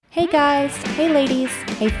Hey guys, hey ladies,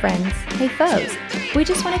 hey friends, hey foes. We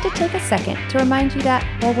just wanted to take a second to remind you that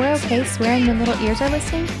while we're okay swearing when little ears are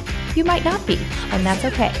listening, you might not be, and that's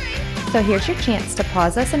okay. So here's your chance to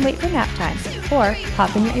pause us and wait for nap time, or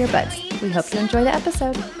pop in your earbuds. We hope you enjoy the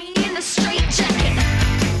episode.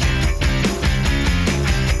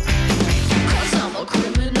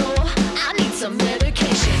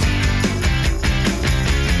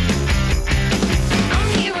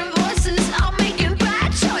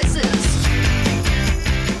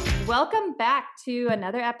 Welcome back to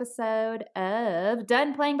another episode of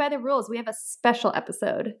Done Playing by the Rules. We have a special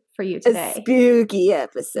episode for you today. A spooky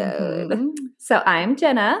episode. Mm-hmm. So I'm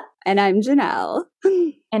Jenna. And I'm Janelle.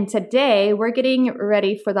 And today we're getting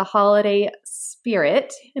ready for the holiday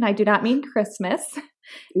spirit. And I do not mean Christmas.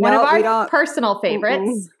 One of our personal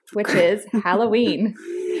favorites, which is Halloween.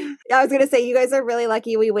 I was going to say, you guys are really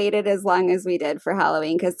lucky we waited as long as we did for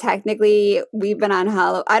Halloween, because technically we've been on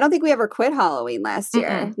Halloween. I don't think we ever quit Halloween last year.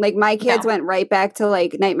 Mm-mm. Like my kids went right back to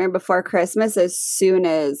like Nightmare Before Christmas as soon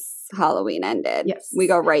as Halloween ended. Yes. We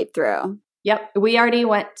go right through. Yep. We already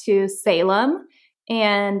went to Salem.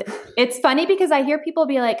 And it's funny because I hear people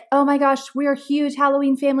be like, oh my gosh, we're a huge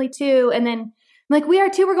Halloween family too. And then I'm like, we are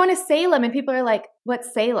too. We're going to Salem. And people are like,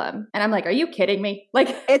 what's Salem? And I'm like, are you kidding me?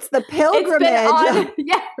 Like, it's the pilgrimage.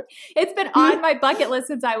 It's been on my bucket list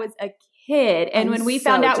since I was a kid. And when we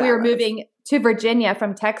found out we were moving to Virginia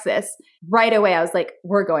from Texas, right away I was like,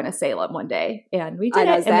 we're going to Salem one day. And we did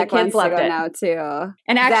it. Zach and the kids loved it now too.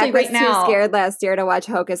 And actually Zach was right now, too scared last year to watch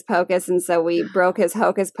Hocus Pocus. And so we broke his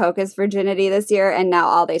Hocus Pocus virginity this year. And now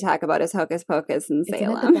all they talk about is Hocus Pocus in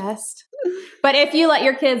Salem. Isn't it the best? But if you let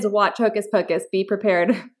your kids watch Hocus Pocus, be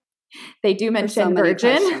prepared. They do mention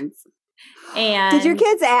virgin. Questions. And did your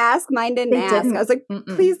kids ask? Mine didn't ask. Didn't. I was like,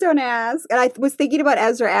 please don't ask. And I was thinking about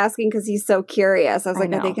Ezra asking because he's so curious. I was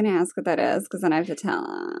like, are they going to ask what that is? Because then I have to tell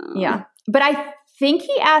him. Yeah. But I think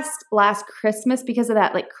he asked last Christmas because of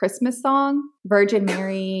that like Christmas song, Virgin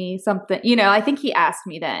Mary something. You know, I think he asked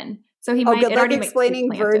me then. So he might. Good luck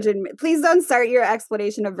explaining Virgin. Please don't start your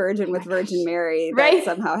explanation of Virgin with Virgin Mary that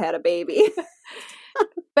somehow had a baby.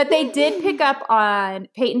 But they did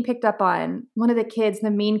Peyton picked up on one of the kids, the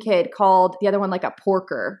mean kid, called the other one like a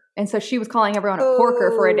porker. And so she was calling everyone a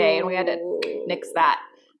porker for a day, and we had to nix that.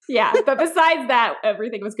 Yeah. But besides that,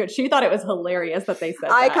 everything was good. She thought it was hilarious that they said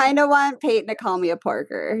that. I kind of want Peyton to call me a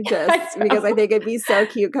porker just because I think it'd be so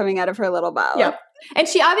cute coming out of her little mouth. Yep. And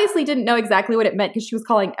she obviously didn't know exactly what it meant because she was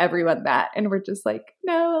calling everyone that. And we're just like,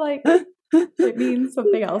 no, like it means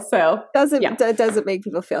something else. So that doesn't make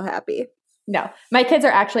people feel happy. No, my kids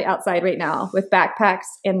are actually outside right now with backpacks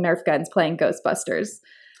and Nerf guns playing Ghostbusters.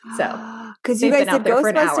 So, because you guys did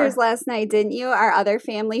Ghostbusters last night, didn't you? Our other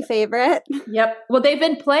family favorite. Yep. Well, they've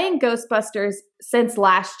been playing Ghostbusters since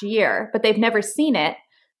last year, but they've never seen it.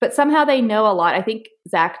 But somehow they know a lot. I think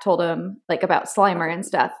Zach told them like about Slimer and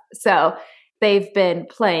stuff. So they've been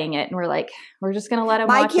playing it, and we're like, we're just gonna let them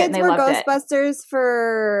watch it. And they loved it. My kids were Ghostbusters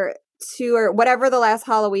for 2 or whatever the last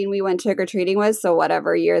Halloween we went trick-or-treating was, so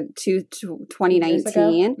whatever year,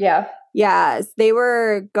 2019. Yeah. Yes, they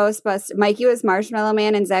were Ghostbusters. Mikey was Marshmallow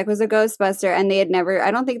Man and Zach was a Ghostbuster, and they had never, I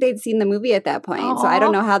don't think they'd seen the movie at that point. So I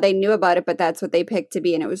don't know how they knew about it, but that's what they picked to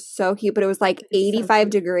be, and it was so cute. But it was like 85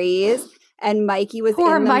 degrees, and Mikey was in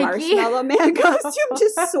the Marshmallow Man costume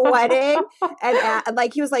just sweating, and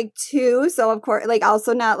like he was like 2, so of course like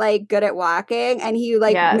also not like good at walking, and he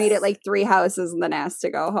like made it like 3 houses and then asked to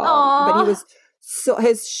go home. But he was so,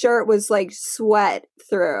 his shirt was like sweat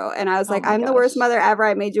through, and I was like, I'm the worst mother ever.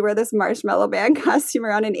 I made you wear this Marshmallow Man costume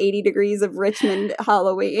around in 80 degrees of Richmond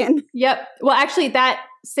Halloween. Yep. Well, actually that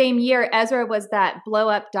same year Ezra was that blow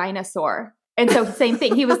up dinosaur. And so same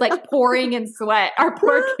thing. He was like pouring in sweat, our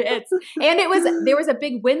poor kids. And there was a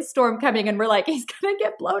big windstorm coming, and we're like, he's going to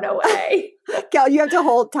get blown away. Gal, you have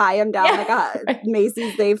to tie him down like a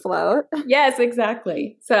Macy's Day float. Yes,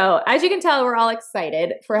 exactly. So as you can tell, we're all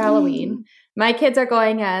excited for Halloween. My kids are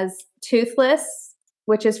going as Toothless,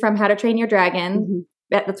 which is from How to Train Your Dragon.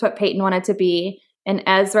 That's what Peyton wanted to be. And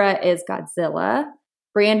Ezra is Godzilla.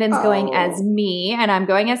 Brandon's going as me, and I'm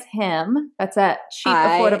going as him. That's a cheap,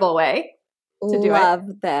 affordable way. Love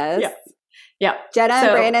this. Yeah. Jenna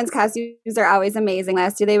and Brandon's costumes are always amazing.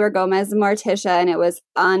 Last year they were Gomez and Morticia, and it was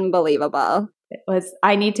unbelievable.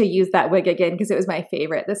 I need to use that wig again because it was my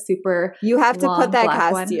favorite. The super You have to put that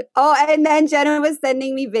costume. One. Oh, and then Jenna was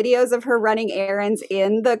sending me videos of her running errands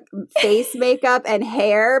in the face makeup and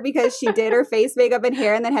hair because she did her face makeup and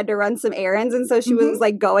hair and then had to run some errands. And so she was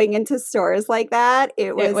like going into stores like that.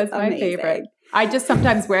 It was my favorite. I just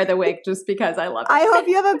sometimes wear the wig just because I love it. I hope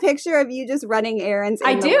you have a picture of you just running errands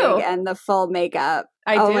in the wig and the full makeup.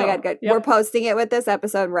 I do. Oh my God, good. Yep. We're posting it with this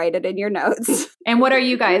episode. Write it in your notes. And what are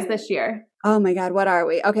you guys this year? Oh my God, what are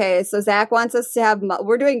we? Okay, so Zach wants us to have,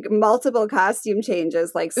 we're doing multiple costume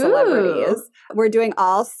changes like celebrities. Ooh. We're doing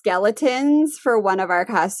all skeletons for one of our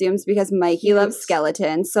costumes because Mikey loves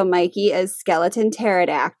skeletons. So Mikey is skeleton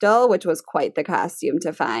pterodactyl, which was quite the costume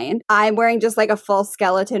to find. I'm wearing just like a full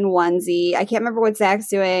skeleton onesie. I can't remember what Zach's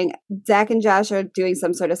doing. Zach and Josh are doing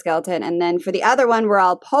some sort of skeleton. And then for the other one, we're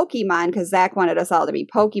all Pokemon because Zach wanted us all to be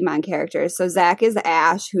Pokemon characters. So Zach is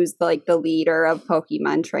Ash, who's like the leader of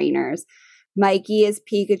Pokemon trainers. Mikey is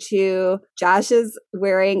Pikachu. Josh is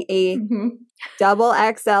wearing a double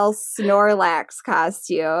XL Snorlax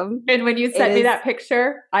costume. And when you sent me that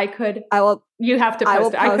picture, you have to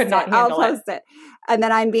post it. I could not handle it. I'll post it. And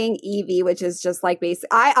then I'm being Eevee, which is just like basic.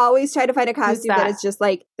 I always try to find a costume that is just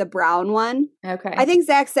like the brown one. Okay. I think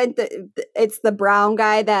Zach sent it's the brown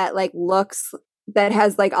guy that like looks, that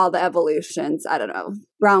has like all the evolutions. I don't know.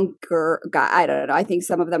 Brown guy. I don't know. I think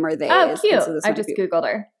some of them are they. Oh, cute. So I just Googled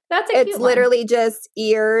her. That's a cute It's literally just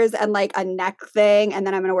ears and like a neck thing. And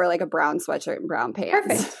then I'm going to wear like a brown sweatshirt and brown pants.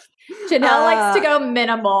 Perfect. Janelle likes to go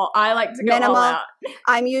minimal. I like to go all out.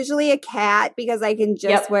 I'm usually a cat because I can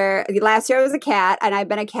just wear, last year I was a cat and I've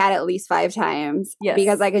been a cat at least 5 times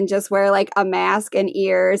because I can just wear like a mask and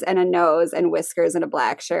ears and a nose and whiskers and a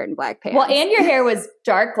black shirt and black pants. Well, and your hair was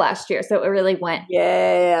dark last year. So it really went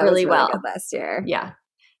really well good last year. Yeah.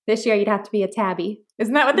 This year, you'd have to be a tabby.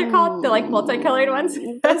 Isn't that what they're called? The like multicolored ones.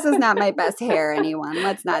 This is not my best hair, anyone.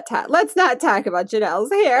 Let's not talk about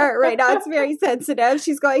Janelle's hair right now. It's very sensitive.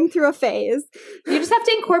 She's going through a phase. You just have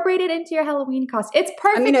to incorporate it into your Halloween costume. It's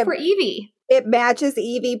perfect for Eevee. It matches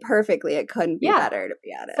Eevee perfectly. It couldn't be better, to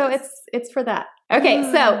be honest. So it's for that.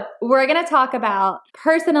 Okay, so we're going to talk about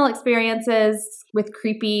personal experiences with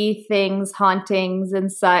creepy things, hauntings,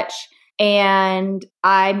 and such. And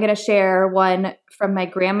I'm going to share one from my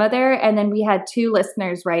grandmother, and then we had 2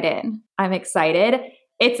 listeners write in. I'm excited.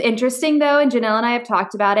 It's interesting, though, and Janelle and I have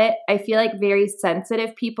talked about it. I feel like very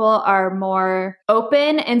sensitive people are more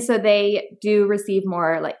open, and so they do receive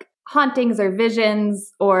more like hauntings or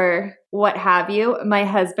visions or what have you. My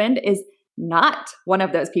husband is not one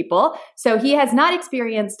of those people, so he has not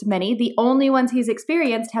experienced many. The only ones he's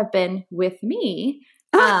experienced have been with me.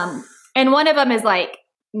 And one of them is like,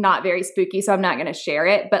 not very spooky, so I'm not going to share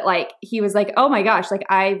it. But like, he was like, oh my gosh, like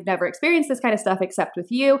I've never experienced this kind of stuff except with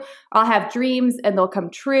you. I'll have dreams and they'll come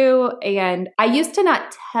true. And I used to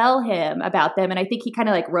not tell him about them. And I think he kind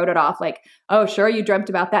of like wrote it off like, oh, sure, you dreamt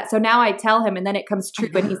about that. So now I tell him and then it comes true.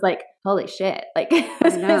 And he's like, holy shit, like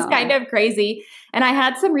this is kind of crazy. And I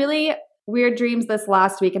had some really weird dreams this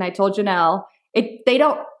last week. And I told Janelle, they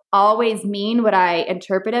don't always mean what I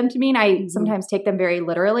interpret them to mean. I sometimes take them very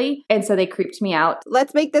literally. And so they creeped me out.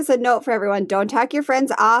 Let's make this a note for everyone. Don't talk your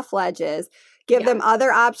friends off ledges. Give them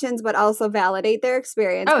other options, but also validate their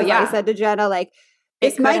experience. Oh, yeah. I said to Jenna, like,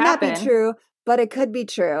 this might not be true, but it could be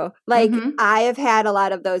true. Like, I have had a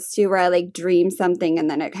lot of those too, where I like dream something and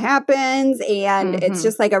then it happens. And it's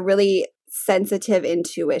just like a really sensitive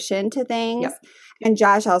intuition to things. Yep. And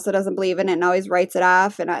Josh also doesn't believe in it and always writes it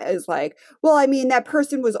off. And I was like, well, I mean, that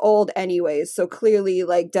person was old anyways. So clearly,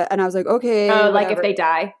 like, and I was like, okay. Oh, like if they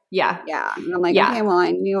die. Yeah. Yeah. And I'm like, okay, well,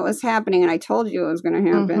 I knew it was happening and I told you it was going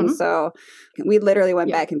to happen. So we literally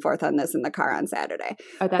went back and forth on this in the car on Saturday.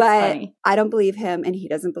 Oh, that's funny. I don't believe him and he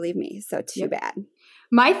doesn't believe me. So too bad.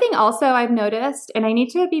 My thing also I've noticed, and I need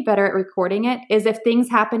to be better at recording it, is if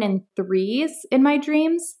things happen in 3s in my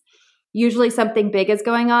dreams, usually something big is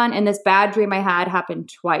going on. And this bad dream I had happened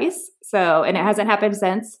twice. So, and it hasn't happened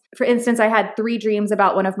since. For instance, I had 3 dreams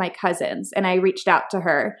about one of my cousins and I reached out to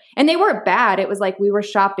her and they weren't bad. It was like we were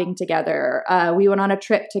shopping together. We went on a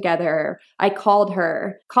trip together. I called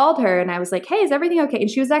her and I was like, hey, is everything okay? And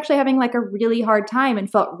she was actually having like a really hard time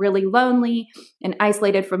and felt really lonely and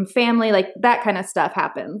isolated from family. Like that kind of stuff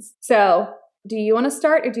happens. So do you want to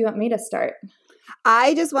start or do you want me to start?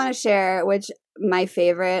 I just want to share, my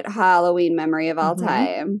favorite Halloween memory of all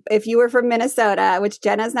time. If you were from Minnesota, which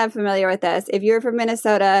Jenna's not familiar with this, if you were from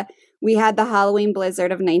Minnesota, we had the Halloween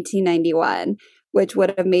blizzard of 1991, which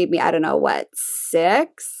would have made me, I don't know what,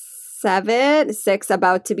 6,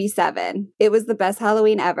 about to be 7. It was the best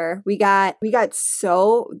Halloween ever. We got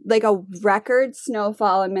so like a record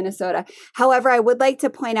snowfall in Minnesota. However, I would like to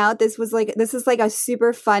point out this is like a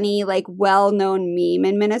super funny, like well-known meme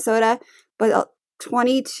in Minnesota, but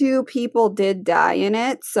 22 people did die in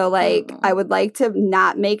it. So, like, I would like to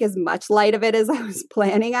not make as much light of it as I was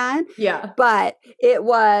planning on. Yeah. But it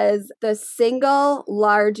was the single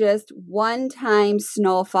largest one-time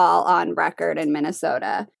snowfall on record in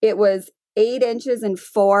Minnesota. It was 8 inches in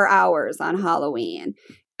 4 hours on Halloween.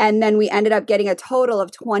 And then we ended up getting a total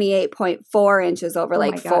of 28.4 inches over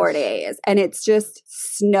like 4 days. And it's just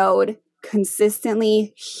snowed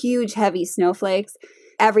consistently, huge, heavy snowflakes.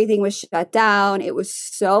 Everything was shut down. It was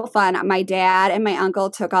so fun. My dad and my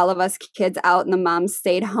uncle took all of us kids out and the moms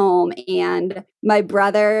stayed home. And my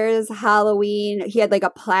brother's Halloween, he had like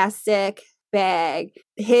a plastic bag.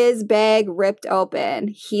 His bag ripped open.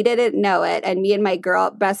 He didn't know it. And me and my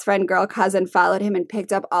best friend cousin followed him and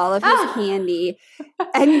picked up all of his candy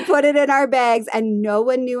and put it in our bags. And no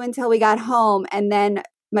one knew until we got home. And then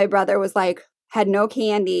my brother was like, had no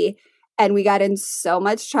candy. And we got in so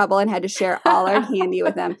much trouble and had to share all our candy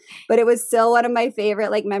with them. But it was still one of my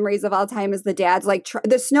favorite like memories of all time is the dad's like,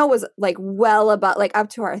 the snow was like well above, like up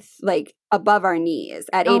to our, like above our knees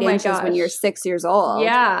at 8 inches when you're 6 years old.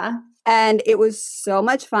 Yeah. And it was so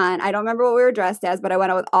much fun. I don't remember what we were dressed as, but I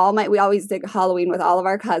went out with we always did Halloween with all of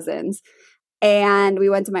our cousins. And we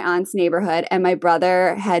went to my aunt's neighborhood and my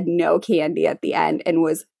brother had no candy at the end and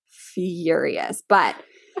was furious. But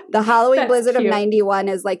the Halloween blizzard of 91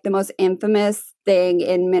 is like the most infamous thing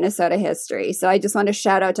in Minnesota history. So I just want to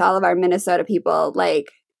shout out to all of our Minnesota people, like,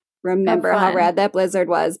 remember how rad that blizzard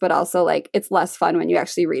was, but also like it's less fun when you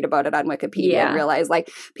actually read about it on Wikipedia and realize like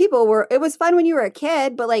it was fun when you were a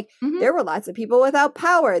kid, but like there were lots of people without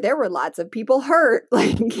power. There were lots of people hurt.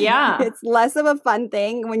 Like, it's less of a fun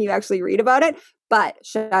thing when you actually read about it. But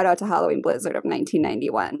shout out to Halloween blizzard of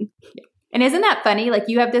 1991. And isn't that funny? Like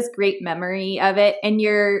you have this great memory of it and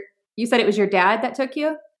you said it was your dad that took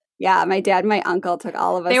you? Yeah, my dad and my uncle took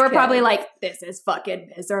all of us. They were probably like, this is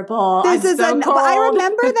fucking miserable. This is so cold. I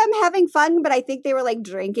remember them having fun, but I think they were like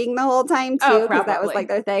drinking the whole time too, because that was like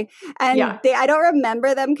their thing. And I don't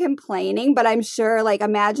remember them complaining, but I'm sure like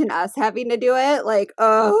imagine us having to do it. Like, but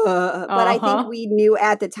I think we knew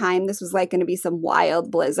at the time this was like going to be some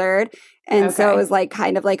wild blizzard. And so it was like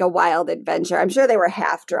kind of like a wild adventure. I'm sure they were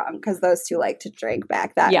half drunk because those two like to drink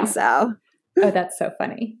back then. Yeah. So. Oh, that's so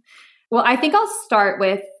funny. Well, I think I'll start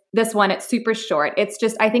with this one. It's super short. It's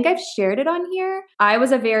just, I think I've shared it on here. I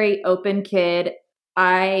was a very open kid.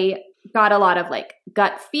 I got a lot of like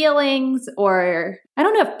gut feelings, or I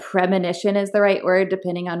don't know if premonition is the right word,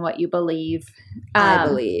 depending on what you believe. I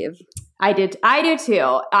believe. I do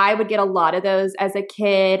too. I would get a lot of those as a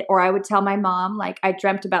kid, or I would tell my mom, like, I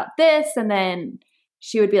dreamt about this. And then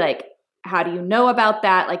she would be like, how do you know about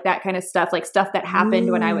that? Like that kind of stuff, like stuff that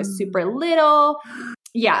happened when I was super little.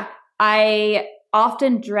 Yeah. I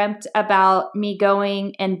often dreamt about me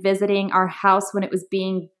going and visiting our house when it was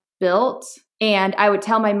being built. And I would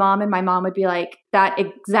tell my mom, and my mom would be like, that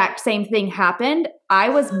exact same thing happened. I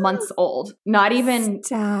was months old, not even,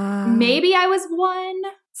 maybe I was 1.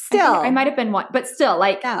 Still. I might have been 1, but still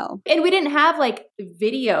like, no. And we didn't have like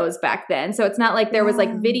videos back then. So it's not like there was like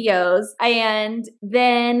videos. And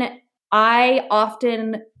then I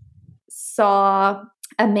often saw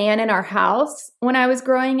a man in our house when I was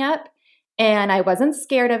growing up, and I wasn't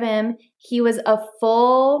scared of him. He was a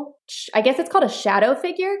full, I guess it's called a shadow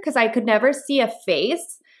figure, because I could never see a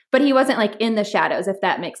face, but he wasn't like in the shadows, if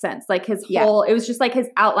that makes sense. Like his whole, it was just like his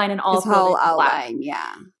outline and all his whole outline.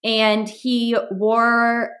 Yeah. And he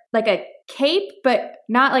wore like a cape, but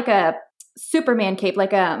not like a Superman cape,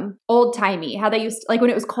 like old timey, how they used to, like when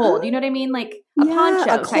it was cold, you know what I mean? Like a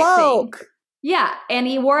poncho a cloak. type thing. Yeah. And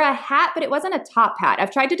he wore a hat, but it wasn't a top hat.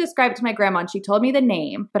 I've tried to describe it to my grandma and she told me the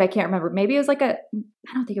name, but I can't remember. Maybe it was like I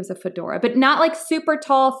don't think it was a fedora, but not like super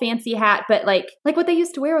tall, fancy hat, but like what they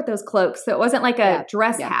used to wear with those cloaks. So it wasn't like a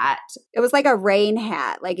dress hat. It was like a rain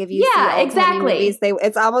hat. Like if you see old exactly. movies,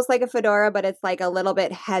 it's almost like a fedora, but it's like a little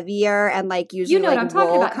bit heavier and like usually you know like what I'm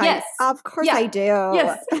talking about. Yes. Of course I do.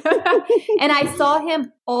 Yes. And I saw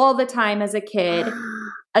him all the time as a kid,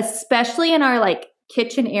 especially in our like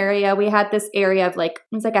kitchen area. We had this area of like,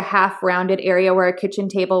 it was like a half rounded area where a kitchen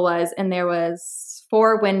table was, and there was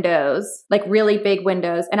 4 windows, like really big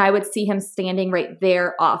windows. And I would see him standing right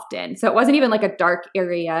there often. So it wasn't even like a dark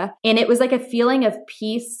area. And it was like a feeling of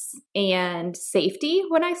peace and safety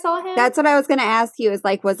when I saw him. That's what I was going to ask you is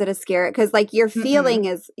like, was it a scare? Because like your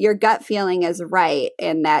feeling your gut feeling is right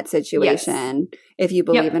in that situation. Yes. If you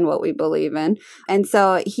believe in what we believe in. And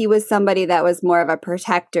so he was somebody that was more of a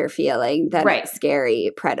protector feeling than a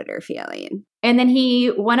scary predator feeling. And then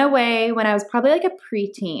he went away when I was probably like a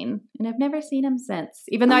preteen, and I've never seen him since,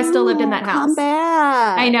 even though I still lived in that house. Come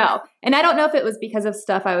back. I know. And I don't know if it was because of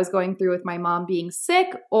stuff I was going through with my mom being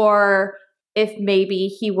sick, or if maybe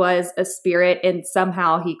he was a spirit and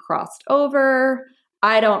somehow he crossed over.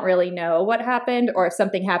 I don't really know what happened, or if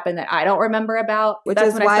something happened that I don't remember about. Which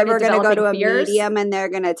is why we're going to go to a medium and they're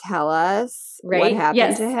going to tell us what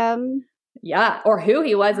happened to him. Yeah. Or who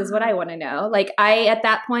he was is what I want to know. Like, I, at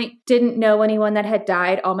that point, didn't know anyone that had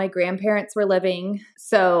died. All my grandparents were living.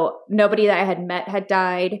 So nobody that I had met had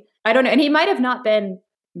died. I don't know. And he might have not been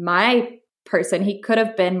my person. He could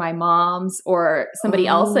have been my mom's or somebody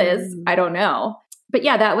else's. I don't know. But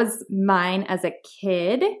yeah, that was mine as a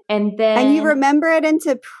kid. And you remember it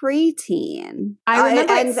into preteen. I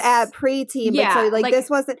remember it ends at preteen. Yeah, but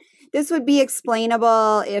so this would be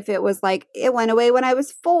explainable if it was like, it went away when I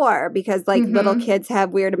was 4, because like little kids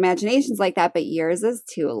have weird imaginations like that, but yours is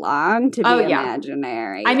too long to be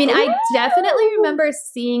imaginary. I mean, I definitely remember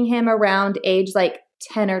seeing him around age like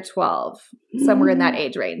 10 or 12, somewhere in that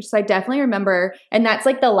age range. So I definitely remember, and that's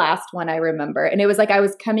like the last one I remember. And it was like I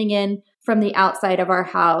was coming in from the outside of our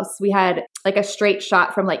house. We had like a straight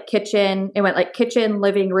shot from like kitchen. It went like kitchen,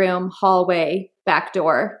 living room, hallway, back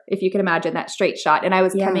door, if you can imagine that straight shot. And I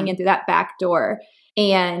was coming in through that back door.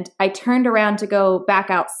 And I turned around to go back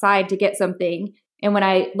outside to get something. And when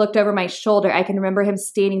I looked over my shoulder, I can remember him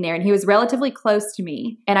standing there, and he was relatively close to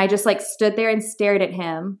me. And I just like stood there and stared at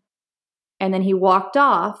him. And then he walked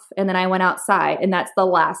off, and then I went outside. And that's the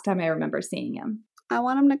last time I remember seeing him. I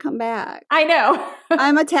want him to come back. I know.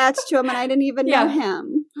 I'm attached to him, and I didn't even know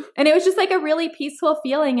him. And it was just like a really peaceful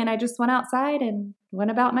feeling. And I just went outside and went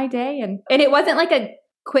about my day. And it wasn't like a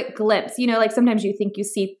quick glimpse. You know, like sometimes you think you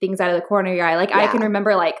see things out of the corner of your eye. Like I can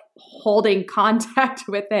remember like holding contact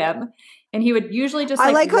with him. And he would usually just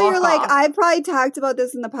I like how you're off. like, I probably talked about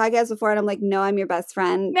this in the podcast before, and I'm like, no, I'm your best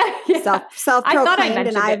friend. Self-proclaimed,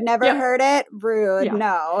 and I've never heard it. Rude. Yeah.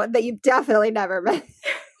 No, that you've definitely never met.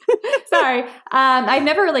 Sorry. I've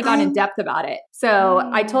never really gone in depth about it. So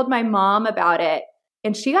I told my mom about it,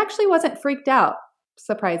 and she actually wasn't freaked out,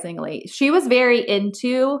 surprisingly. She was very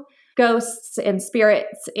into ghosts and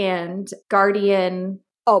spirits and guardian.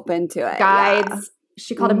 Open to it. Guides. Yeah.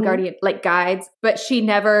 She called them guardian, like guides, but she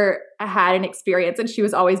never had an experience, and she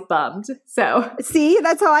was always bummed. So see,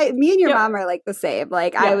 that's how me and your mom are like the same.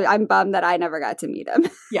 Like I'm bummed that I never got to meet him.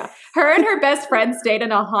 Yeah. Her and her best friend stayed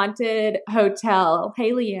in a haunted hotel.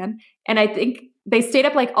 Hey, Leanne. And I think they stayed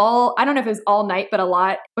up like I don't know if it was all night, but a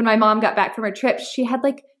lot. When my mom got back from her trip, she had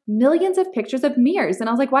like millions of pictures of mirrors. And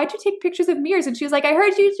I was like, why'd you take pictures of mirrors? And she was like, I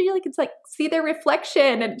heard you like, it's like see their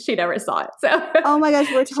reflection. And she never saw it. So oh my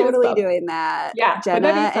gosh, we're totally doing that. Yeah. Jenna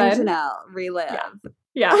and Janelle relive.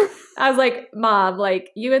 Yeah. I was like, Mom, like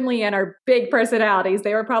you and Leanne are big personalities.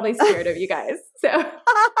 They were probably scared of you guys. So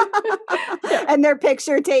and their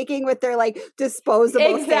picture taking with their like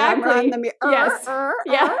disposable camera on the mirror. Yes.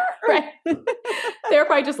 Right. They were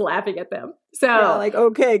probably just laughing at them. So like,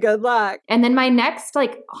 okay, good luck. And then my next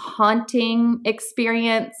like haunting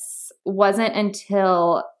experience wasn't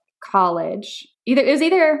until college. It was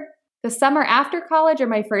either the summer after college or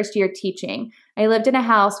my first year teaching. I lived in a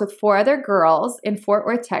house with 4 other girls in Fort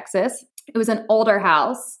Worth, Texas. It was an older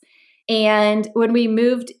house. And when we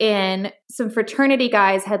moved in, some fraternity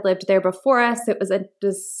guys had lived there before us. It was a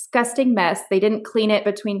disgusting mess. They didn't clean it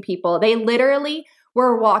between people. They literally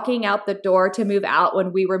were walking out the door to move out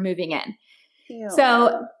when we were moving in. Ew.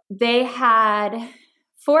 So they had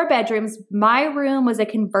 4 bedrooms. My room was a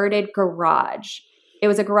converted garage. It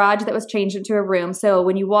was a garage that was changed into a room. So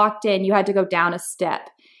when you walked in, you had to go down a step.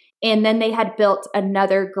 And then they had built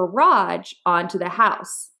another garage onto the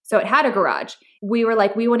house. So it had a garage. We were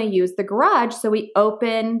like, we want to use the garage. So we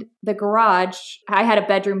opened the garage. I had a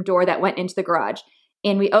bedroom door that went into the garage.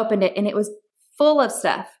 And we opened it, and it was full of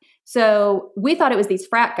stuff. So we thought it was these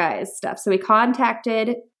frat guys stuff. So we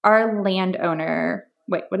contacted our landowner.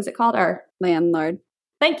 Wait, what is it called? Our landlord.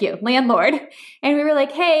 Thank you, landlord. And we were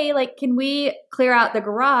like, hey, like, can we clear out the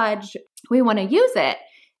garage? We want to use it,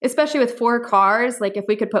 especially with 4 cars. Like if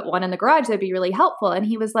we could put one in the garage, that'd be really helpful. And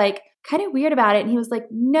he was like kind of weird about it. And he was like,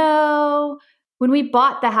 no, when we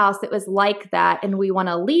bought the house, it was like that, and we want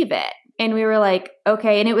to leave it. And we were like,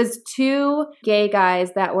 okay. And it was 2 gay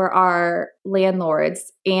guys that were our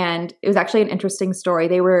landlords. And it was actually an interesting story.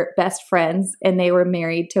 They were best friends, and they were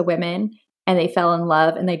married to women. And they fell in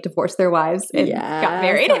love, and they divorced their wives and got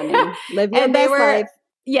married. Live your best life.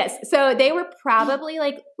 Yes. So they were probably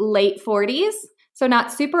like late 40s. So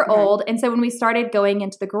not super old. And so when we started going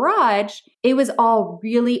into the garage, it was all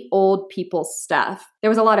really old people stuff. There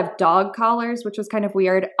was a lot of dog collars, which was kind of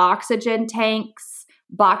weird, oxygen tanks,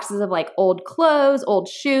 boxes of like old clothes, old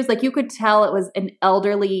shoes. Like you could tell it was an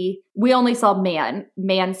elderly, we only saw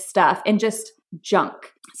man stuff and just junk.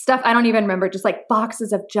 stuff I don't even remember, just like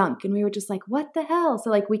boxes of junk. And we were just like, what the hell? So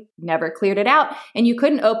like we never cleared it out. And you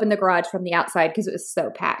couldn't open the garage from the outside because it was so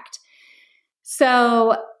packed.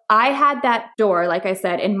 So I had that door, like I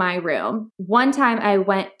said, in my room. One time I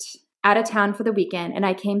went out of town for the weekend and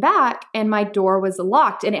I came back and my door was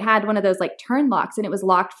locked and it had one of those like turn locks and it was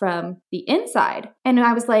locked from the inside. And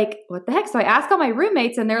I was like, what the heck? So I asked all my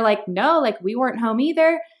roommates and they're like, no, like we weren't home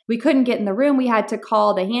either. We couldn't get in the room. We had to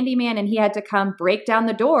call the handyman and he had to come break down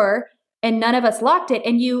the door and none of us locked it.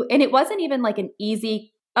 And it wasn't even like an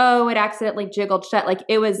easy, oh, it accidentally jiggled shut. Like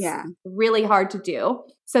it was really hard to do.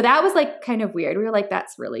 So that was like kind of weird. We were like,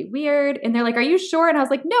 that's really weird. And they're like, are you sure? And I was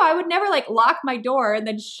like, no, I would never like lock my door and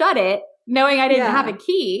then shut it knowing I didn't have a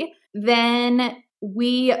key. Then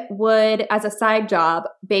we would, as a side job,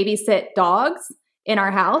 babysit dogs in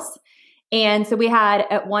our house. And so we had,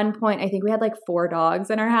 at one point, I think we had like 4 dogs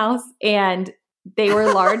in our house and they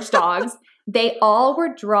were large dogs. They all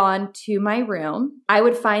were drawn to my room. I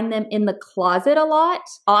would find them in the closet a lot.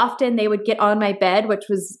 Often they would get on my bed, which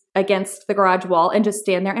was against the garage wall, and just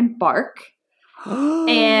stand there and bark.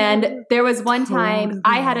 And there was one time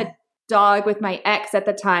I had a dog with my ex at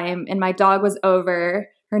the time, and my dog was over.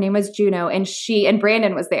 Her name was Juno, and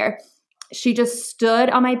Brandon was there. She just stood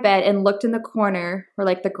on my bed and looked in the corner where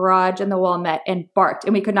like the garage and the wall met and barked,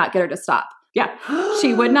 and we could not get her to stop. Yeah,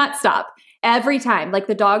 she would not stop. Every time, like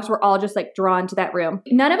the dogs were all just like drawn to that room.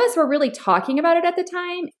 None of us were really talking about it at the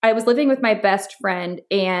time. I was living with my best friend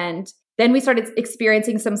and then we started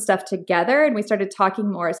experiencing some stuff together and we started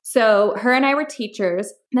talking more. So her and I were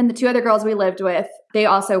teachers. Then the 2 other girls we lived with, they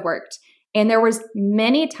also worked. And there was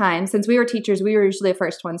many times, since we were teachers, we were usually the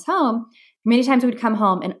first ones home. Many times we'd come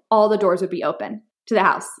home and all the doors would be open to the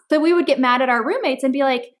house. So we would get mad at our roommates and be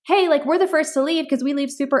like, hey, like we're the first to leave because we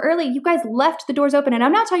leave super early. You guys left the doors open. And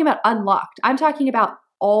I'm not talking about unlocked. I'm talking about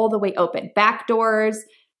all the way open, back doors,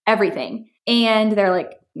 everything. And they're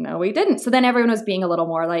like, no, we didn't. So then everyone was being a little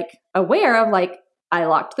more like aware of like, I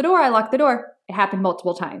locked the door. It happened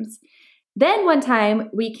multiple times. Then one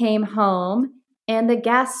time we came home and the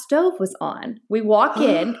gas stove was on. We walk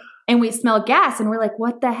in and we smell gas and we're like,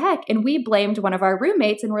 what the heck? And we blamed one of our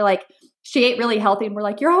roommates and we're like, she ate really healthy and we're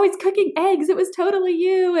like, you're always cooking eggs. It was totally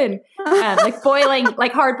you. And like boiling,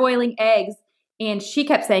 like hard boiling eggs. And she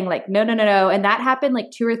kept saying like, no. And that happened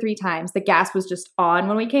like 2 or 3 times. The gas was just on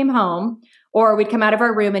when we came home, or we'd come out of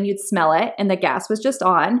our room and you'd smell it and the gas was just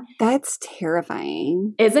on. That's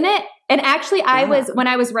terrifying. Isn't it? And actually when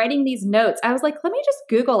I was writing these notes, I was like, let me just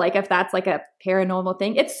Google like if that's like a paranormal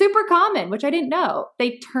thing. It's super common, which I didn't know.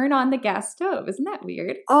 They turn on the gas stove. Isn't that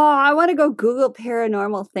weird? Oh, I want to go Google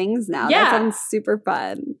paranormal things now. Yeah. That sounds super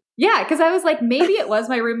fun. Yeah, because I was like, maybe it was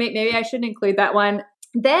my roommate. Maybe I shouldn't include that one.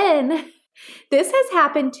 Then this has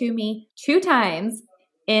happened to me 2 times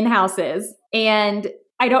in houses. And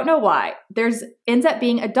I don't know why. Ends up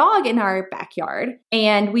being a dog in our backyard.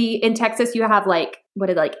 And in Texas, you have like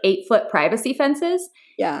 8-foot privacy fences.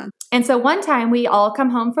 Yeah. And so one time we all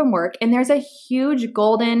come home from work and there's a huge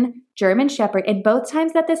golden German Shepherd. And both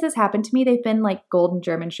times that this has happened to me, they've been like golden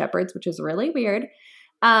German Shepherds, which is really weird.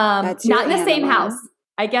 Not in the same house.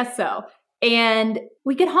 I guess so. And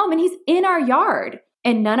we get home and he's in our yard.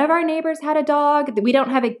 And none of our neighbors had a dog. We don't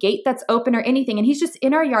have a gate that's open or anything. And he's just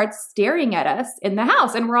in our yard staring at us in the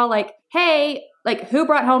house. And we're all like, hey, like who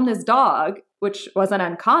brought home this dog? Which wasn't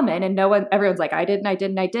uncommon. And everyone's like, I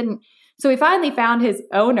didn't. So we finally found his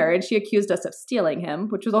owner and she accused us of stealing him,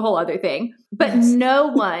 which was a whole other thing. But no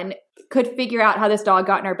one could figure out how this dog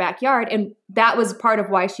got in our backyard. And that was part of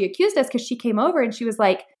why she accused us, because she came over and she was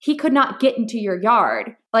like, he could not get into your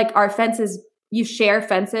yard. Like our fences, you share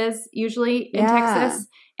fences usually in Texas.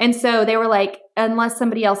 And so they were like, unless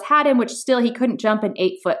somebody else had him, which still he couldn't jump an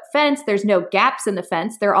 8-foot fence. There's no gaps in the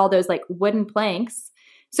fence. They're all those like wooden planks.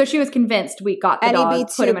 So she was convinced we got the dog, and he'd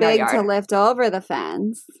be too big to lift over the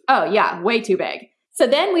fence. Oh yeah, way too big. So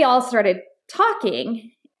then we all started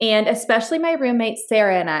talking, and especially my roommate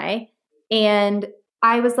Sarah and I. And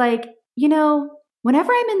I was like,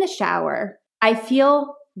 whenever I'm in the shower, I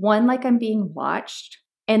feel like I'm being watched.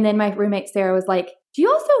 And then my roommate Sarah was like, do you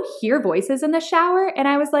also hear voices in the shower? And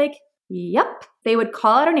I was like, yep. They would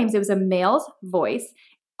call out our names. It was a male's voice.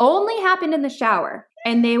 Only happened in the shower.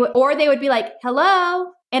 And they would be like,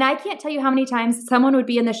 hello. And I can't tell you how many times someone would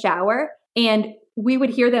be in the shower and we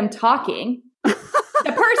would hear them talking.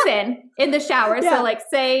 The person in the shower. Yeah. So like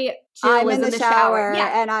say Jill I'm was in the shower.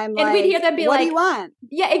 Yeah. And I'm like, and we'd hear them be what like, do you want?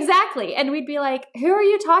 Yeah, exactly. And we'd be like, who are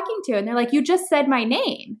you talking to? And they're like, you just said my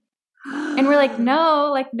name. And we're like,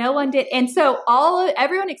 no one did. And so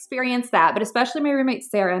everyone experienced that, but especially my roommate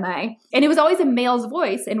Sarah and I. And it was always a male's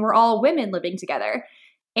voice, and we're all women living together.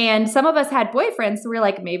 And some of us had boyfriends, so we were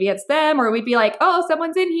like, maybe it's them, or we'd be like, oh,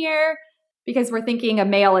 someone's in here, because we're thinking a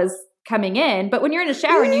male is coming in. But when you're in a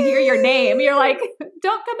shower and you hear your name, you're like,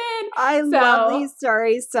 don't come in. I love these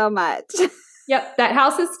stories so much. Yep, that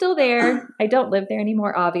house is still there. I don't live there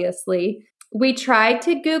anymore, obviously. We tried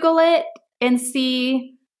to Google it and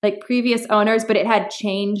see like previous owners, but it had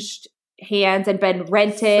changed hands and been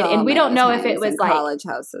rented. And we don't know if it was like college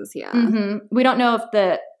houses. Yeah. We don't know if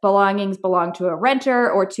the belongings belonged to a renter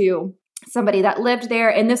or to somebody that lived there.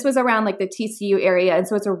 And this was around like the TCU area. And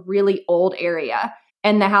so it's a really old area.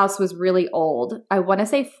 And the house was really old. I want to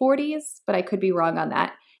say 40s, but I could be wrong on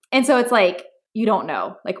that. And so it's like, you don't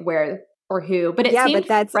know like where or who, but it seemed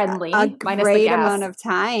that's friendly. A great amount of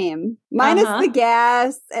time. Minus the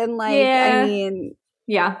gas and like, I mean,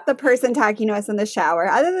 the person talking to us in the shower.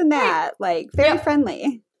 Other than that, like very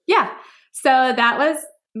friendly. Yeah. So that was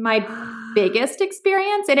my biggest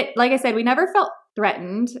experience. And it, like I said, we never felt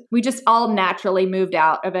threatened. We just all naturally moved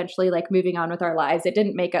out eventually, like moving on with our lives. It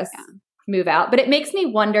didn't make us move out, but it makes me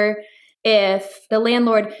wonder if the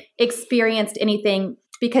landlord experienced anything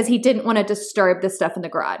because he didn't want to disturb the stuff in the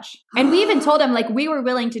garage. And we even told him like we were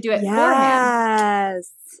willing to do it for him.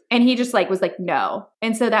 And he just like was like, no.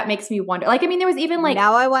 And so that makes me wonder. Like, I mean, there was even like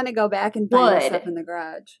now I want to go back and find the stuff in the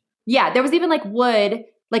garage. Yeah. There was even like wood,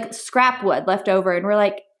 like scrap wood left over. And we're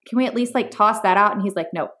like, can we at least like toss that out? And he's like,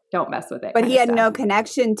 nope, don't mess with it. But he had no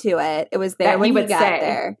connection to it. It was there when he got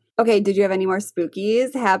there. Okay, did you have any more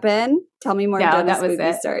spookies happen? Tell me more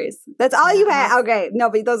spooky stories. That's all you had? Okay,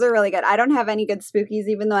 no, but those are really good. I don't have any good spookies,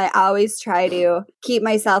 even though I always try to keep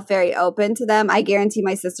myself very open to them. I guarantee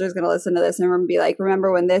my sister's going to listen to this and be like,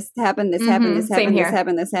 remember when this happened, this happened, this happened, this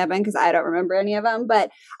happened, this happened, because I don't remember any of them.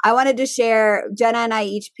 But I wanted to share, Jenna and I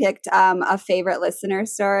each picked a favorite listener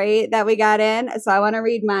story that we got in. So I want to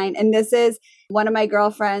read mine. And this is one of my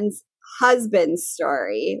girlfriend's husband's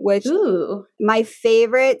story, which my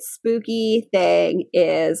favorite spooky thing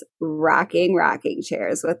is rocking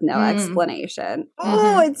chairs with no explanation.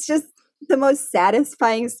 Oh, it's just the most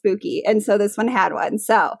satisfying spooky. And so this one had one.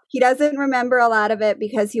 So he doesn't remember a lot of it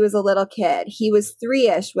because he was a little kid. He was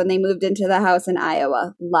 3-ish when they moved into the house in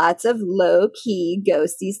Iowa. Lots of low-key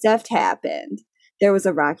ghosty stuff happened. There was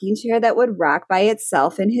a rocking chair that would rock by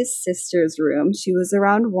itself in his sister's room. She was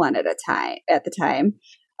around 1 at the time.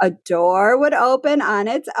 A door would open on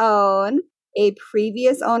its own. A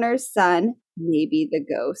previous owner's son, maybe the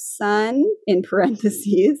ghost son, in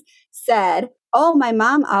parentheses, said, oh, my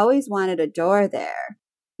mom always wanted a door there.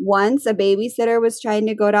 Once a babysitter was trying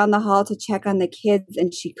to go down the hall to check on the kids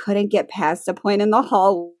and she couldn't get past a point in the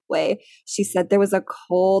hallway. She said there was a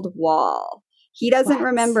cold wall. He doesn't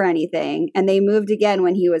remember anything, and they moved again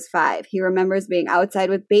when he was 5. He remembers being outside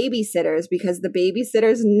with babysitters because the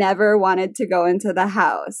babysitters never wanted to go into the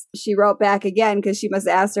house. She wrote back again because she must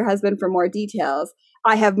have asked her husband for more details.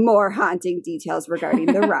 I have more haunting details regarding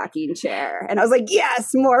the rocking chair. And I was like,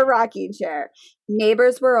 yes, more rocking chair.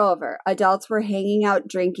 Neighbors were over. Adults were hanging out,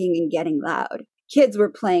 drinking, and getting loud. Kids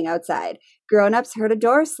were playing outside. Grown-ups heard a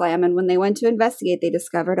door slam, and when they went to investigate, they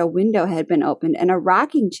discovered a window had been opened and a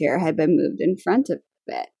rocking chair had been moved in front of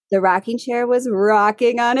it. The rocking chair was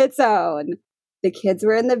rocking on its own. The kids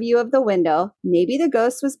were in the view of the window. Maybe the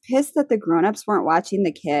ghost was pissed that the grown-ups weren't watching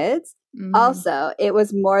the kids. Also, it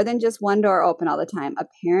was more than just one door open all the time.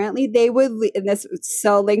 Apparently, they would, and this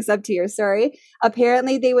so links up to your story,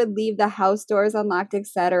 apparently they would leave the house doors unlocked,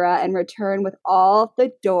 etc., and return with all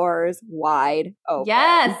the doors wide open.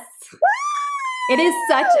 Yes. It is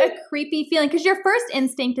such a creepy feeling because your first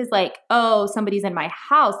instinct is like, oh, somebody's in my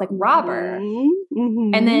house, like robber.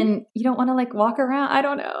 And then you don't want to like walk around. I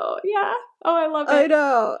don't know. Yeah. Oh, I love it. I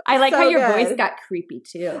know. I like how your voice got creepy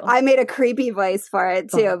too. I made a creepy voice for it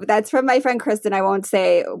too. But that's from my friend Kristen. I won't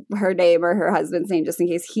say her name or her husband's name just in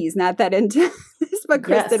case he's not that into this, but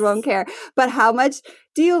Kristen won't care. But how much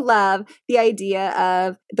do you love the idea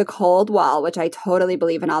of the cold wall, which I totally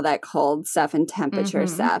believe in all that cold stuff and temperature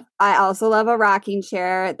stuff. I also love a rocking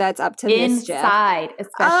chair that's up to mischief. Inside,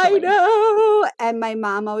 especially. I know. And my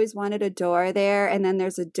mom always wanted a door there. And then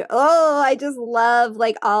there's a door. Oh, I just love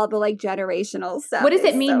like all the like generational stuff. What does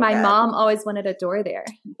it mean? My mom always wanted a door there.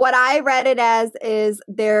 What I read it as is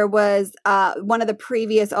there was one of the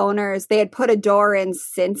previous owners, they had put a door in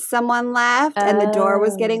since someone left and the door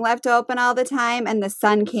was getting left open all the time. And the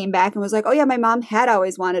son came back and was like, oh yeah, my mom had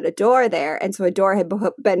always wanted a door there. And so a door had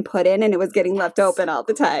been put in and it was getting left open all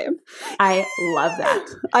the time. I love that.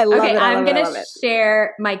 I love it. Okay, I'm going to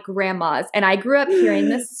share my grandma's. And I grew up hearing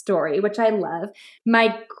this story, which I love.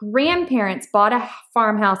 My grandparents bought a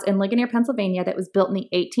farmhouse in Ligonier, Pennsylvania that was built in the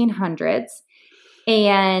 1800s.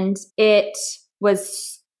 And it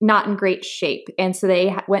was not in great shape. And so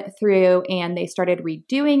they went through and they started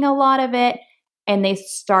redoing a lot of it. And they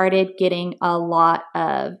started getting a lot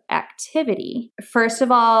of activity. First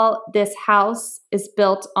of all, this house is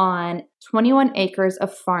built on 21 acres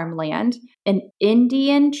of farmland. An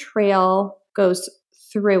Indian trail goes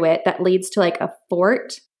through it that leads to like a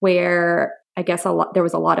fort where I guess there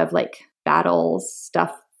was a lot of like battles,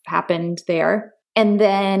 stuff happened there. And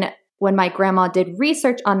then when my grandma did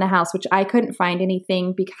research on the house, which I couldn't find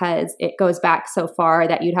anything because it goes back so far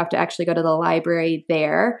that you'd have to actually go to the library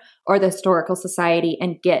there or the historical society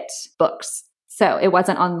and get books. So it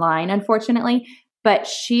wasn't online, unfortunately. But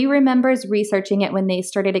she remembers researching it when they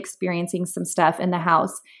started experiencing some stuff in the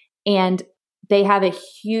house. And they have a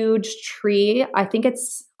huge tree. I think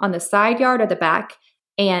it's on the side yard or the back.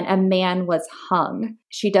 And a man was hung.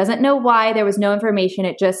 She doesn't know why. There was no information.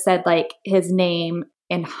 It just said like his name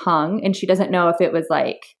and hung. And she doesn't know if it was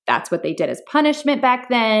like, that's what they did as punishment back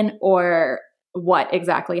then or what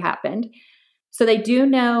exactly happened. So they do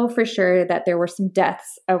know for sure that there were some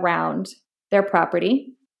deaths around their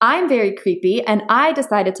property. I'm very creepy and I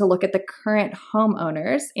decided to look at the current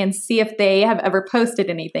homeowners and see if they have ever posted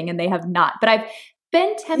anything, and they have not. But I've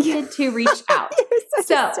been tempted to reach out. You're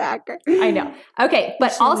such a stalker. I know. Okay.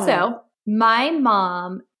 But also my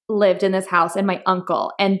mom lived in this house and my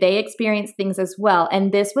uncle, and they experienced things as well.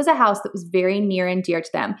 And this was a house that was very near and dear to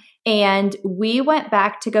them. And we went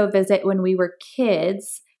back to go visit when we were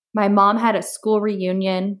kids. My mom had a high school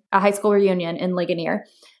reunion in Ligonier.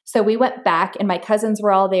 So we went back and my cousins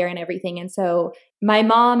were all there and everything. And so my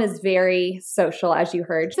mom is very social, as you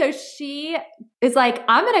heard. So she is like,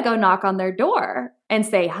 I'm going to go knock on their door and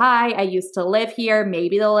say, hi, I used to live here.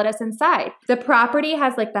 Maybe they'll let us inside. The property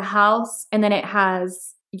has like the house, and then it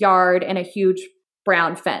has yard and a huge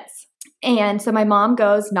brown fence. And so my mom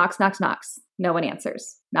goes, knocks. No one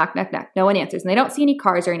answers. Knock. No one answers. And they don't see any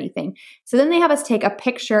cars or anything. So then they have us take a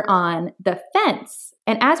picture on the fence.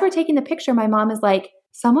 And as we're taking the picture, my mom is like,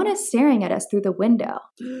 someone is staring at us through the window.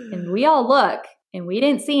 And we all look and we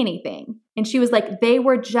didn't see anything. And she was like, they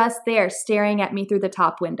were just there staring at me through the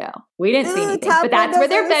top window. We didn't see anything, but that's where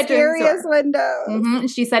their bedrooms were. Windows. Mm-hmm.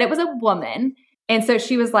 She said it was a woman. And so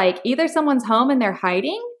she was like, either someone's home and they're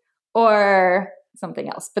hiding or something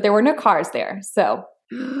else. But there were no cars there. So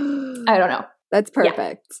I don't know. That's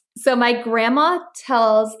perfect. Yeah. So my grandma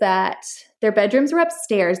tells that their bedrooms were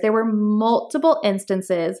upstairs. There were multiple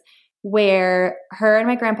instances where her and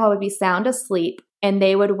my grandpa would be sound asleep and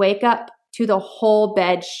they would wake up to the whole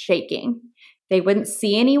bed shaking. They wouldn't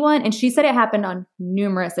see anyone. And she said it happened on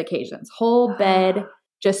numerous occasions. Whole bed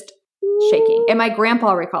just shaking. And my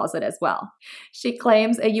grandpa recalls it as well. She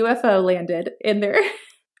claims a UFO landed in their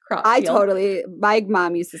crop field. My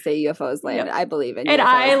mom used to say UFOs landed. Yep. I believe in UFOs. And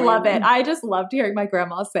I love it. I just loved hearing my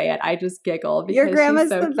grandma say it. I just giggle because your grandma's she's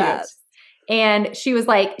so the cute. best. And she was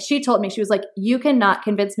like, she told me, she was like, you cannot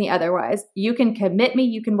convince me otherwise. You can commit me,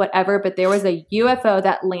 you can whatever, but there was a UFO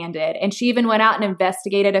that landed. And she even went out and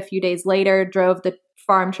investigated a few days later, drove the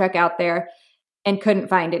farm truck out there and couldn't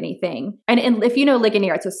find anything. And if you know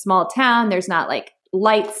Ligonier, it's a small town. There's not like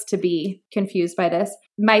lights to be confused by this.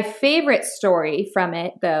 My favorite story from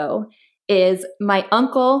it, though, is my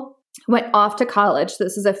uncle went off to college.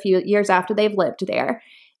 This is a few years after they've lived there.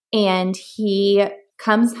 And he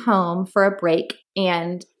comes home for a break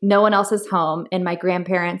and no one else is home. And my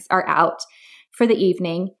grandparents are out for the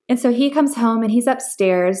evening. And so he comes home and he's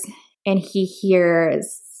upstairs and he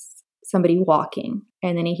hears somebody walking.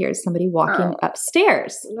 And then he hears somebody walking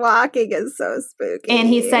upstairs. Walking is so spooky. And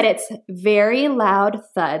he said it's very loud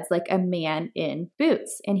thuds, like a man in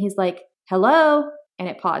boots. And he's like, hello. And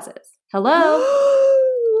it pauses. Hello.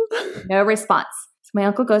 No response. So my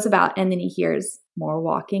uncle goes about and then he hears more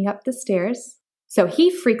walking up the stairs. So he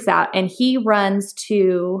freaks out and he runs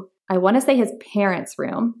to, I want to say his parents'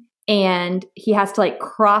 room. And he has to like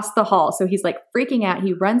cross the hall. So he's like freaking out.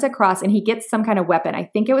 He runs across and he gets some kind of weapon. I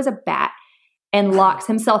think it was a bat, and locks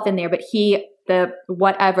himself in there. But the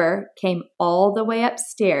whatever came all the way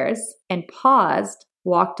upstairs and paused,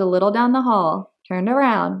 walked a little down the hall, turned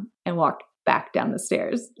around and walked back down the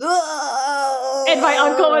stairs. And my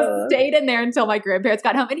uncle stayed in there until my grandparents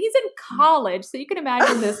got home. And he's in college. So you can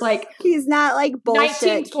imagine this like he's not like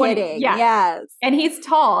bullshit kidding. Yeah. Yes. And he's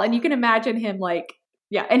tall. And you can imagine him like,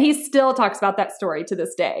 yeah. And he still talks about that story to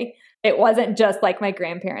this day. It wasn't just like my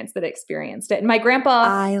grandparents that experienced it. And my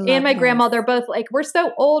grandpa and my grandma, they're both like, we're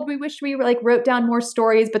so old. We wish we like wrote down more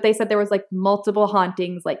stories. But they said there was like multiple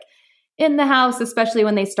hauntings like in the house, especially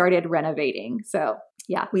when they started renovating. So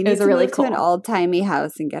Yeah, we it need was to really move cool. to an old-timey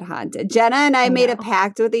house and get haunted. Jenna and I made a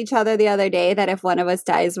pact with each other the other day that if one of us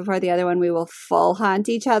dies before the other one, we will full haunt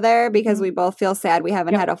each other because we both feel sad we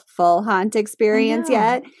haven't had a full haunt experience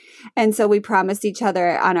yet. And so we promised each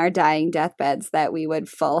other on our dying deathbeds that we would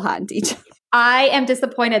full haunt each other. I am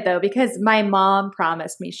disappointed though because my mom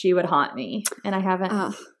promised me she would haunt me and I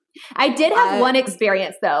haven't. I did have one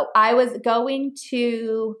experience though.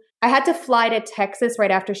 I had to fly to Texas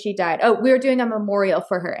right after she died. Oh, we were doing a memorial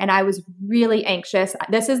for her and I was really anxious.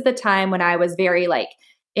 This is the time when I was very like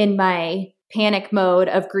in my panic mode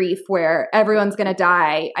of grief where everyone's going to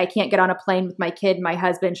die. I can't get on a plane with my kid and my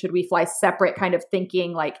husband. Should we fly separate? Kind of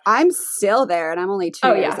thinking like. I'm still there and I'm only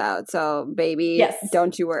 2 years out. So baby,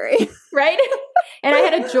 don't you worry. Right? And I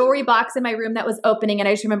had a jewelry box in my room that was opening and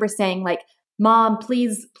I just remember saying like, Mom,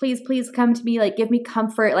 please, please, please come to me. Like, give me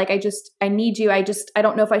comfort. Like, I need you. I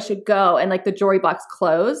don't know if I should go. And like the jewelry box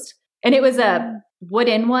closed and it was a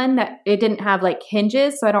wooden one that it didn't have like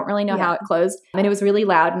hinges. So I don't really know how it closed. And it was really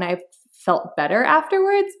loud and I felt better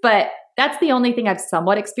afterwards. But that's the only thing I've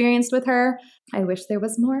somewhat experienced with her. I wish there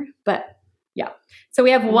was more, but yeah. So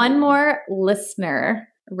we have one more listener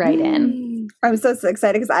write in. I'm so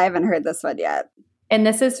excited because I haven't heard this one yet. And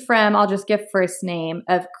this is from, I'll just give first name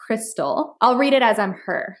of Crystal. I'll read it as I'm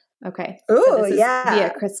her. Okay. Ooh, so this is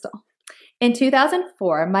via Crystal. In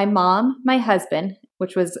 2004, my mom, my husband,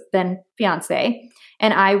 which was then fiance,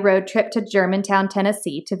 and I road trip to Germantown,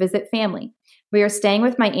 Tennessee to visit family. We were staying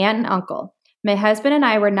with my aunt and uncle. My husband and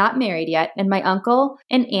I were not married yet, and my uncle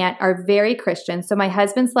and aunt are very Christian, so my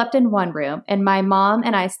husband slept in one room, and my mom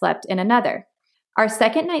and I slept in another. Our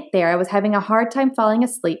second night there, I was having a hard time falling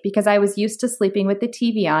asleep because I was used to sleeping with the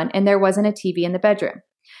TV on and there wasn't a TV in the bedroom.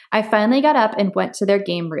 I finally got up and went to their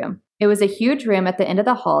game room. It was a huge room at the end of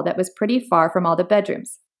the hall that was pretty far from all the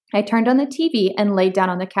bedrooms. I turned on the TV and laid down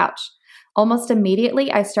on the couch. Almost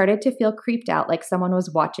immediately, I started to feel creeped out like someone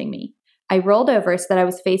was watching me. I rolled over so that I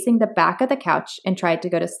was facing the back of the couch and tried to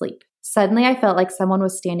go to sleep. Suddenly, I felt like someone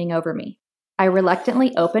was standing over me. I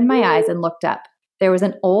reluctantly opened my eyes and looked up. There was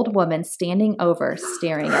an old woman standing over,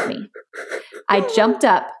 staring at me. I jumped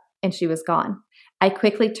up and she was gone. I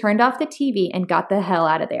quickly turned off the TV and got the hell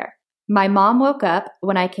out of there. My mom woke up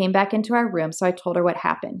when I came back into our room, so I told her what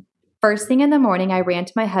happened. First thing in the morning, I ran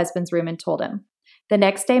to my husband's room and told him. The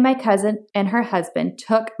next day, my cousin and her husband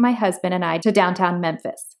took my husband and I to downtown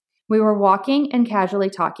Memphis. We were walking and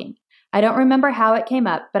casually talking. I don't remember how it came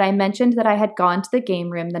up, but I mentioned that I had gone to the game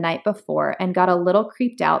room the night before and got a little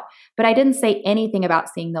creeped out, but I didn't say anything about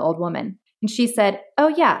seeing the old woman. And she said, "Oh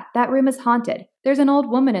yeah, that room is haunted. There's an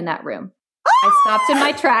old woman in that room." I stopped in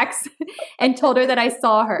my tracks and told her that I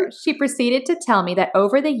saw her. She proceeded to tell me that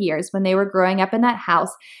over the years when they were growing up in that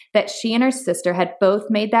house, that she and her sister had both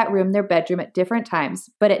made that room their bedroom at different times,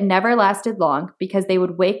 but it never lasted long because they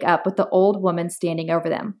would wake up with the old woman standing over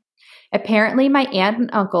them. Apparently, my aunt and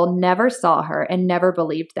uncle never saw her and never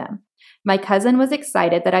believed them. My cousin was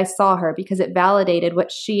excited that I saw her because it validated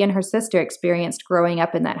what she and her sister experienced growing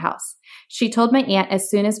up in that house. She told my aunt as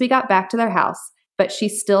soon as we got back to their house, but she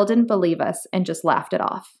still didn't believe us and just laughed it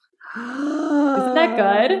off. Isn't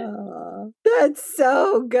that good? That's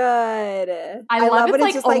so good. I love it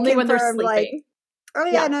like only when they're sleeping. Like, oh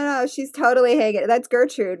yeah, no, she's totally hanging. That's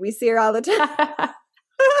Gertrude. We see her all the time.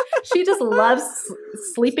 She just loves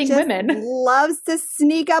sleeping women. Loves to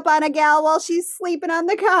sneak up on a gal while she's sleeping on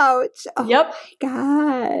the couch. Oh yep. My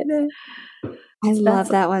God. I love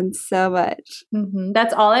that one so much. Mm-hmm.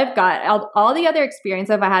 That's all I've got. All the other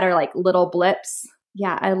experience I've had are like little blips.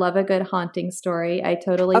 Yeah, I love a good haunting story. I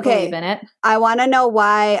totally believe in it. I want to know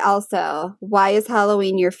why also. Why is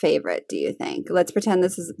Halloween your favorite, do you think? Let's pretend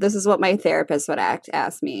this is what my therapist would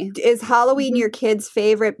ask me. Is Halloween your kid's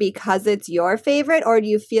favorite because it's your favorite? Or do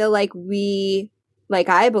you feel like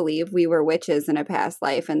I believe we were witches in a past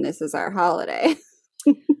life and this is our holiday?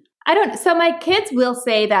 I don't. So my kids will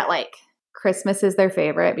say that like Christmas is their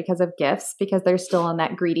favorite because of gifts, because they're still in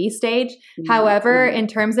that greedy stage. Mm-hmm. However, in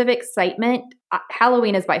terms of excitement,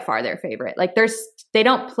 Halloween is by far their favorite. Like they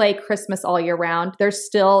don't play Christmas all year round. They're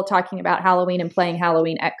still talking about Halloween and playing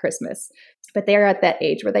Halloween at Christmas, but they're at that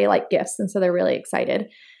age where they like gifts. And so they're really excited.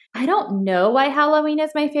 I don't know why Halloween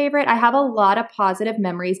is my favorite. I have a lot of positive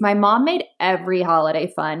memories. My mom made every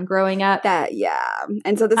holiday fun growing up.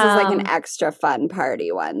 And so this is like an extra fun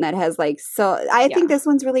party one that has like, so I think this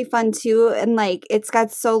one's really fun too. And like, it's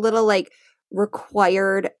got so little like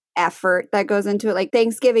required effort that goes into it. Like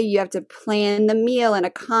Thanksgiving, you have to plan the meal and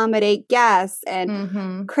accommodate guests,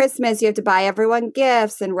 and Christmas, you have to buy everyone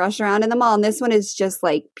gifts and rush around in the mall. And this one is just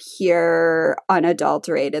like pure,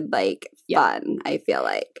 unadulterated, like fun, I feel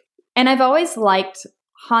like. And I've always liked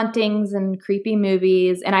hauntings and creepy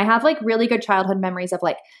movies. And I have like really good childhood memories of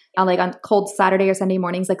like on cold Saturday or Sunday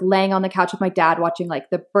mornings, like laying on the couch with my dad watching like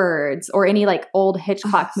The Birds or any like old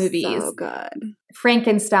Hitchcock movies. So good.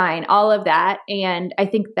 Frankenstein, all of that. And I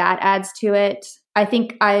think that adds to it. I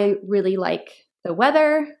think I really like the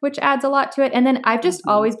weather, which adds a lot to it. And then I've just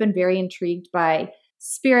always been very intrigued by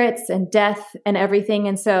spirits and death and everything.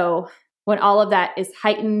 And so when all of that is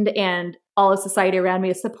heightened and all of society around me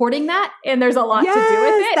is supporting that, and there's a lot to do with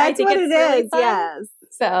it. That's what it is. Yes.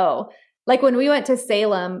 So like when we went to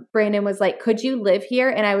Salem, Brandon was like, could you live here?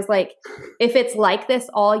 And I was like, if it's like this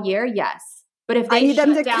all year, yes. But if they I need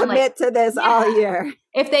them to commit to this all year.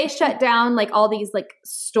 If they shut down like all these like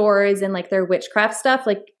stores and like their witchcraft stuff,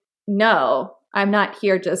 like, no, I'm not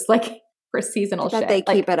here just like for seasonal shit. They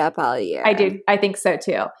keep it up all year. I do. I think so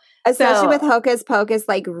too. Especially with Hocus Pocus,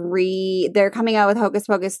 like they're coming out with Hocus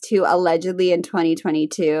Pocus 2 allegedly in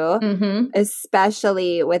 2022. Mm-hmm.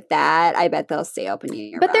 Especially with that, I bet they'll stay open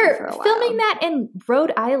year round. But they're filming that in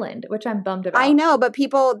Rhode Island, which I'm bummed about. I know, but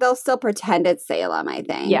they'll still pretend it's Salem, I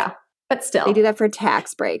think. Yeah, but still. They do that for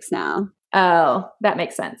tax breaks now. Oh, that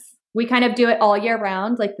makes sense. We kind of do it all year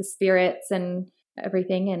round, like the spirits and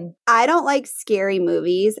everything. And I don't like scary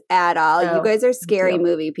movies at all. You guys are scary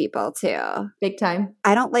movie people too. Big time.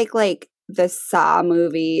 I don't like the Saw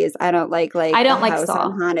movies. I don't like I don't like House Saw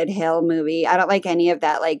on Haunted Hill movie. I don't like any of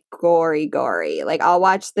that like gory. Like I'll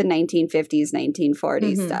watch the 1950s,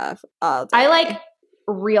 1940s stuff all day. I like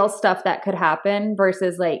real stuff that could happen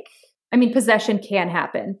versus like, I mean, possession can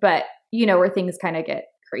happen, but you know, where things kind of get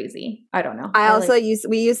crazy. I don't know.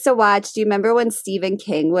 We used to watch, do you remember when Stephen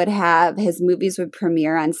King would have his movies would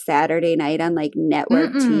premiere on Saturday night on like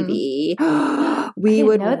network TV? We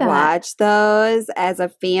would watch those as a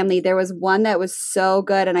family. There was one that was so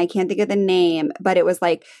good and I can't think of the name, but it was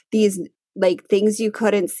like these like things you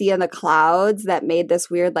couldn't see in the clouds that made this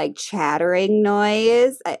weird like chattering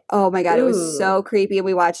noise. Oh my God, it was so creepy. And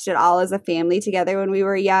we watched it all as a family together when we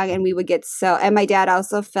were young, and we would get and my dad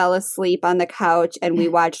also fell asleep on the couch and we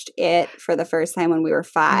watched it for the first time when we were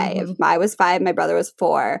 5. Mm-hmm. I was 5, my brother was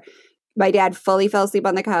 4. My dad fully fell asleep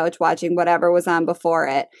on the couch watching whatever was on before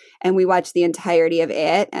it, and we watched the entirety of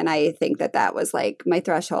it. And I think that was like my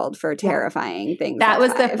threshold for terrifying things. That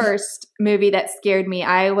was 5. The first movie that scared me.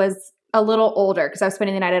 I was a little older because I was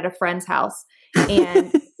spending the night at a friend's house,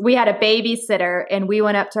 and we had a babysitter, and we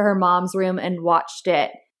went up to her mom's room and watched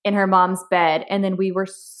it in her mom's bed. And then we were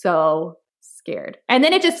so scared. And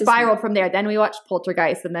then it just spiraled from there. Then we watched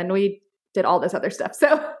Poltergeist, and then we did all this other stuff.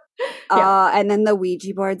 So and then the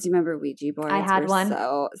Ouija boards. You remember Ouija boards? I had one.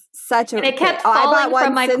 And it kept falling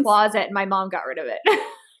from my closet, and my mom got rid of it.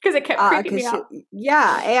 Because it kept freaking me out.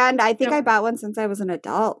 And I think I bought one since I was an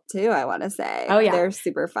adult, too, I want to say. Oh, yeah. They're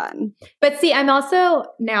super fun. But see, I'm also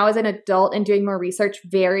now as an adult and doing more research,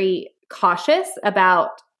 very cautious about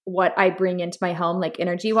what I bring into my home, like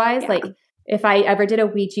energy-wise. Yeah. Like if I ever did a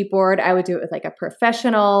Ouija board, I would do it with like a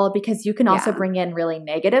professional, because you can also bring in really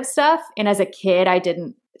negative stuff. And as a kid, I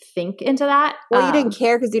didn't think into that. Well, you didn't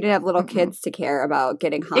care because you didn't have little kids to care about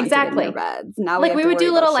getting haunted in their beds. Now like we would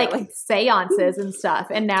do little like seances and stuff,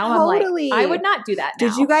 and now I'm like, I would not do that now.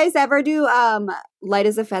 Did you guys ever do light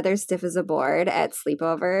as a feather, stiff as a board at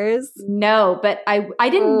sleepovers? No, but I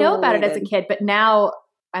didn't know about it as a kid, but now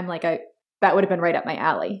I'm like, that would have been right up my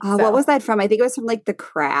alley. Oh, what was that from? I think it was from like The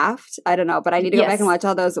Craft. I don't know, but I need to go back and watch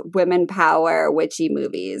all those women power witchy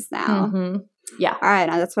movies now. Mm-hmm. Yeah. All right,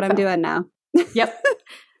 now that's what I'm doing now. Yep.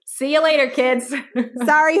 See you later, kids.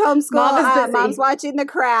 Sorry, homeschool. Mom's watching The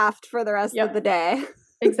Craft for the rest of the day.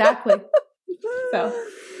 Exactly. So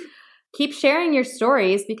keep sharing your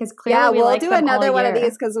stories, because clearly we'll do another one of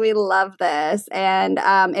these because we love this. And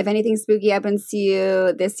if anything spooky happens to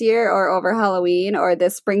you this year or over Halloween, or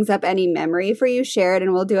this brings up any memory for you, share it,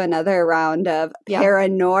 and we'll do another round of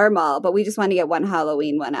paranormal. But we just want to get one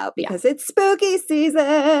Halloween one out because it's spooky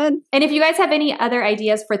season. And if you guys have any other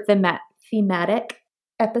ideas for thematic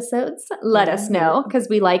episodes, let us know, because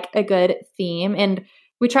we like a good theme, and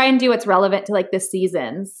we try and do what's relevant to like the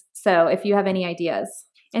seasons. So if you have any ideas.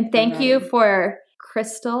 And thank you for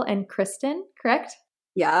Crystal and Kristen, correct?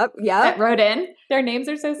 Yep. That wrote in. Their names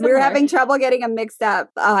are so similar. We were having trouble getting them mixed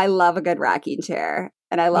up. Oh, I love a good rocking chair.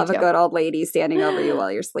 And I love a good old lady standing over you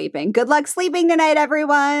while you're sleeping. Good luck sleeping tonight,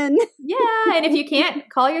 everyone. Yeah. And if you can't,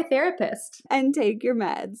 call your therapist. And take your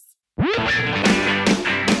meds.